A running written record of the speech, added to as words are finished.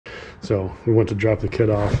So we went to drop the kid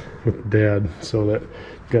off with Dad, so that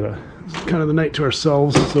got a kind of the night to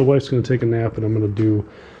ourselves. So the wife's going to take a nap, and I'm going to do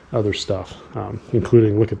other stuff,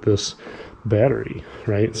 including look at this battery,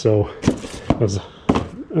 right? So I was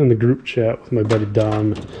in the group chat with my buddy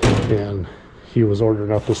Don, and he was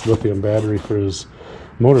ordering up this lithium battery for his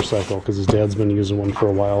motorcycle because his dad's been using one for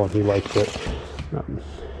a while and he liked it.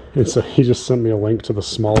 And so he just sent me a link to the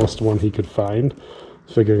smallest one he could find,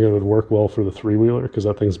 figuring it would work well for the 3-wheeler because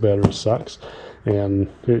that thing's battery sucks. And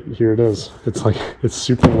here it is. It's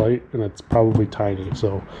super light and it's probably tiny.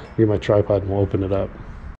 So I'll get my tripod and we'll open it up.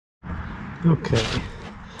 Okay.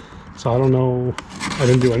 So I don't know. I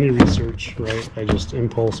didn't do any research, right? I just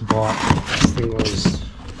impulse bought. This thing was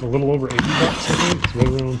a little over $80, I think. It's right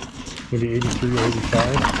around maybe 83 or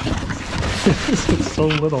 85. It's so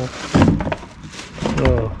little.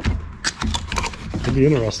 It'd be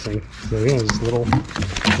interesting. So yeah, this little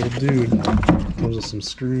dude comes with some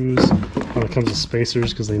screws. Oh, it comes with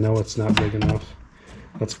spacers because they know it's not big enough.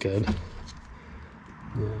 That's good.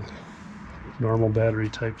 Yeah. Normal battery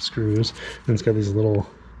type screws. And it's got these little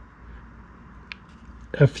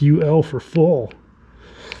FUL for full.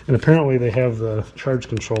 And apparently they have the charge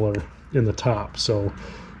controller in the top, so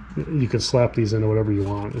you can slap these into whatever you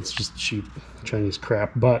want. It's just cheap Chinese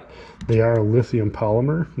crap, but they are a lithium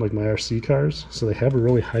polymer like my RC cars, so they have a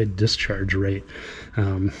really high discharge rate.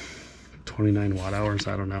 29 watt hours,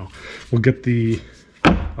 I don't know. I'll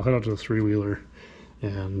head out to the 3-wheeler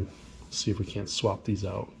and see if we can't swap these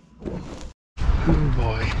out. Oh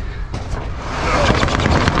boy.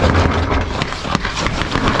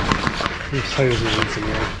 These tires need some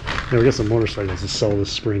air. Yeah, we got some motorcycles to sell this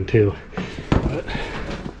spring too. But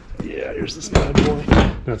yeah, here's this bad boy.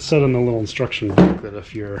 Now it's said in the little instruction book that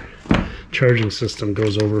if your charging system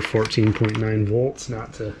goes over 14.9 volts,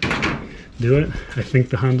 not to do it. I think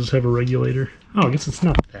the Hondas have a regulator. Oh, I guess it's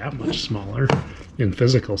not that much smaller in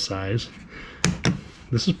physical size.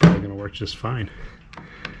 This is probably going to work just fine.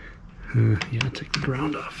 Yeah, take the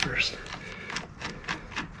ground off first.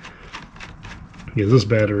 Yeah, this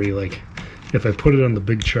battery, like, if I put it on the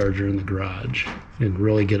big charger in the garage and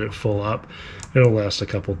really get it full up, it'll last a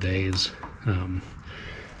couple days.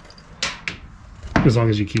 As long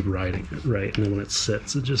as you keep riding it, right? And then when it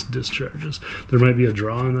sits, it just discharges. There might be a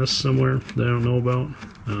draw on this somewhere that I don't know about.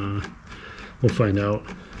 We'll find out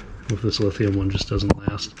if this lithium one just doesn't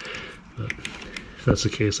last. But if that's the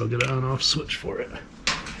case, I'll get an on-off switch for it.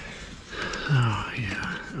 Oh,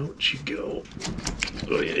 yeah. Out you go.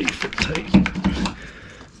 Oh, yeah, you fit tight.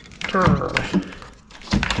 Alright.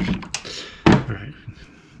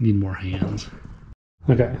 Need more hands.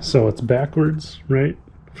 Okay, so it's backwards, right?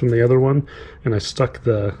 From the other one. And I stuck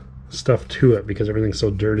the stuff to it because everything's so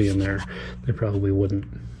dirty in there. They probably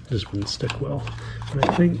just wouldn't stick well. But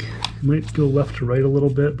I think it might go left to right a little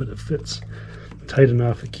bit, but it fits tight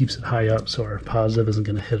enough. It keeps it high up so our positive isn't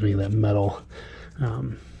going to hit any of that metal.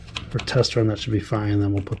 For test run, that should be fine.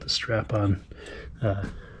 Then we'll put the strap on.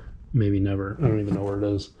 Maybe never. I don't even know where it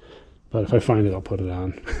is. But if I find it, I'll put it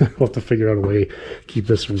on. We'll have to figure out a way to keep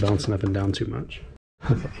this from bouncing up and down too much.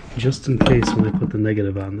 Okay, just in case when I put the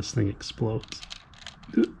negative on, this thing explodes.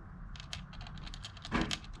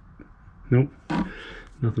 Nope,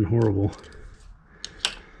 nothing horrible.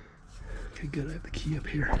 Okay, good. I have the key up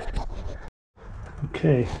here.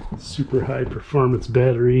 Okay, super high performance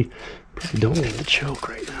battery. Probably don't want to choke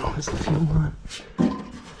right now. Is the fuel on?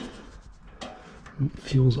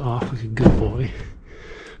 Fuel's off like a good boy.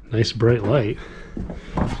 Nice bright light.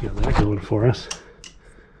 Got that going for us.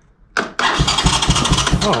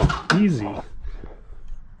 Oh, easy. Got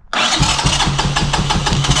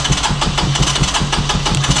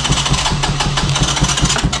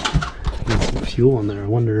some fuel in there. I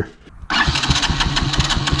wonder.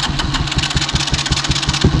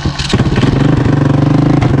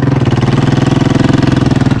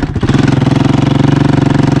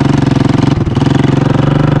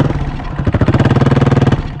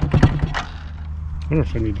 I wonder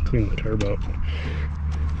if I need to clean the turbo. I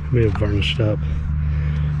may have varnished up.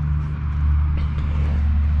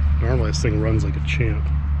 Normally this thing runs like a champ.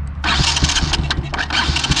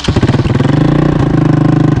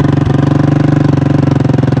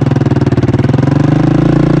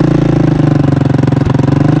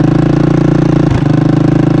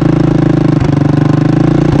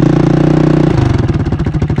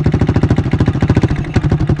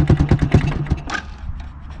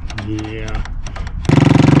 Yeah.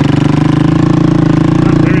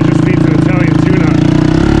 Maybe just needs an Italian tune-up.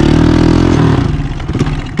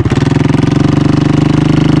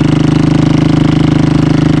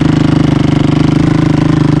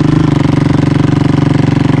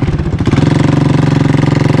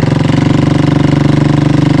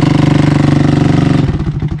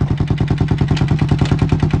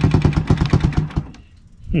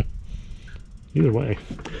 either way,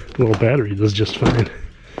 a little battery does just fine.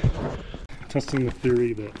 Testing the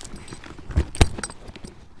theory that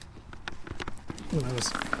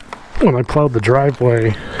when I plowed the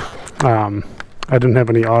driveway, I didn't have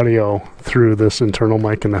any audio through this internal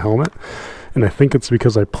mic in the helmet, and I think it's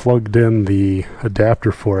because I plugged in the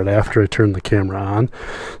adapter for it after I turned the camera on.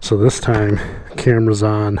 So this time, camera's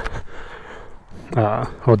on,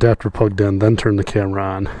 adapter plugged in, then turn the camera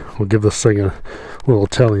on. We'll give this thing a little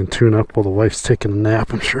Italian tune-up while the wife's taking a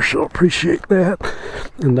nap. I'm sure she'll appreciate that.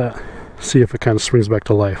 And see if it kind of springs back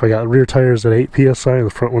to life. I got rear tires at 8 psi and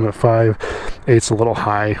the front one at 5. 8's a little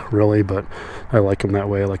high, really, but I like them that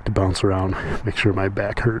way. I like to bounce around, make sure my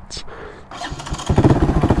back hurts.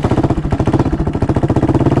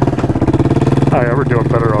 Oh yeah, we're doing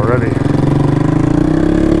better already.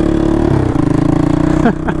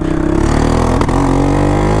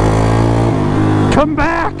 Come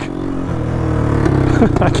back!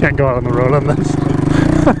 I can't go out on the road on this.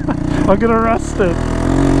 I'll get arrested.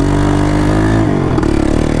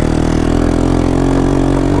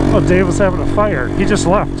 Oh, Dave was having a fire. He just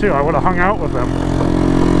left too. I would have hung out with him.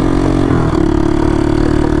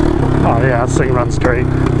 Oh yeah, this thing runs great.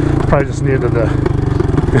 Probably just needed to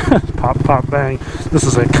pop, pop, bang. This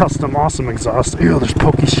is a custom awesome exhaust. Ew, there's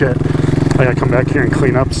pokey shit. I gotta come back here and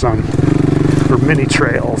clean up some for mini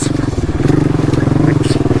trails.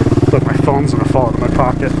 Oops. But my phone's gonna fall out of my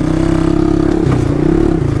pocket.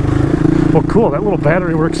 Well, cool. That little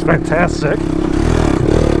battery works fantastic.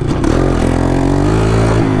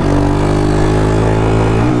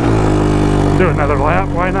 Do another lap,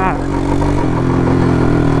 why not?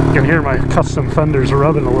 You can hear my custom fenders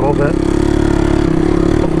rubbing a little bit.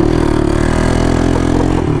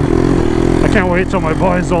 I can't wait till my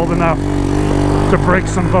boy's old enough to break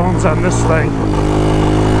some bones on this thing.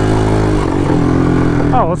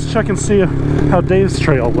 Oh, let's check and see how Dave's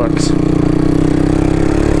trail looks.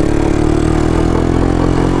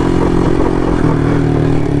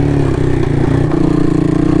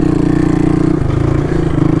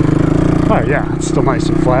 Oh yeah, it's still nice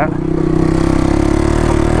and flat.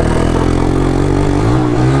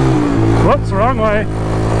 Whoops, wrong way.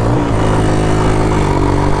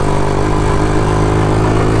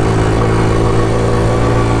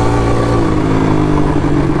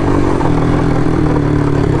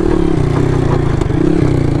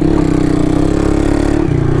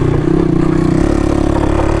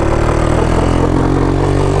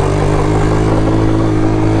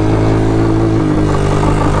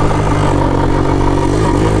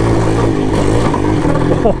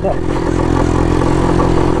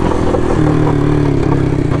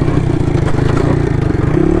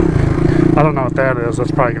 I don't know what that is.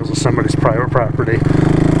 That's probably goes to somebody's private property.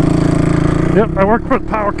 Yep, I work for a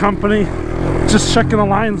power company. Just checking the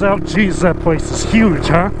lines out. Geez, that place is huge,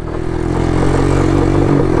 huh?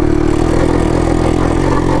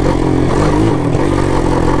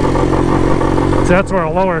 See, that's where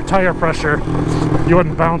a lower tire pressure, you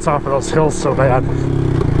wouldn't bounce off of those hills so bad.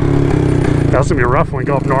 That's gonna be rough when we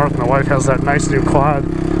go up north and the wife has that nice new quad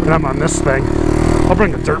and I'm on this thing. I'll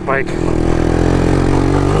bring a dirt bike.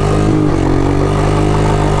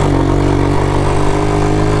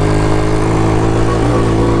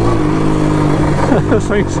 This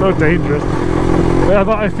thing's so dangerous. Yeah,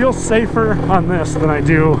 but I feel safer on this than I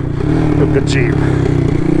do with the Jeep,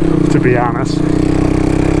 to be honest.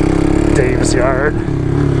 Dave's yard.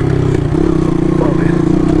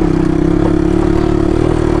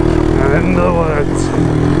 And in the woods.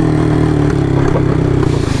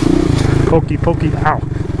 Pokey, pokey, ow.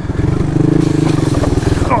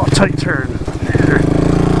 Oh, tight turn.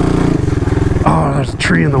 Oh, there's a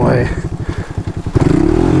tree in the way.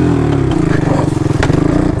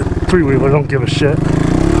 Three-wheeler don't give a shit.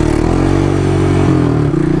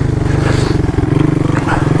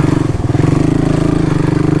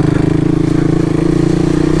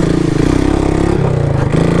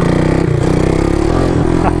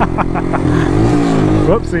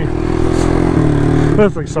 Whoopsie.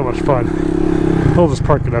 This thing's so much fun. We'll just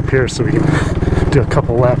park it up here so we can do a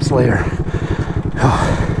couple laps later.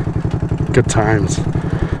 Oh, good times.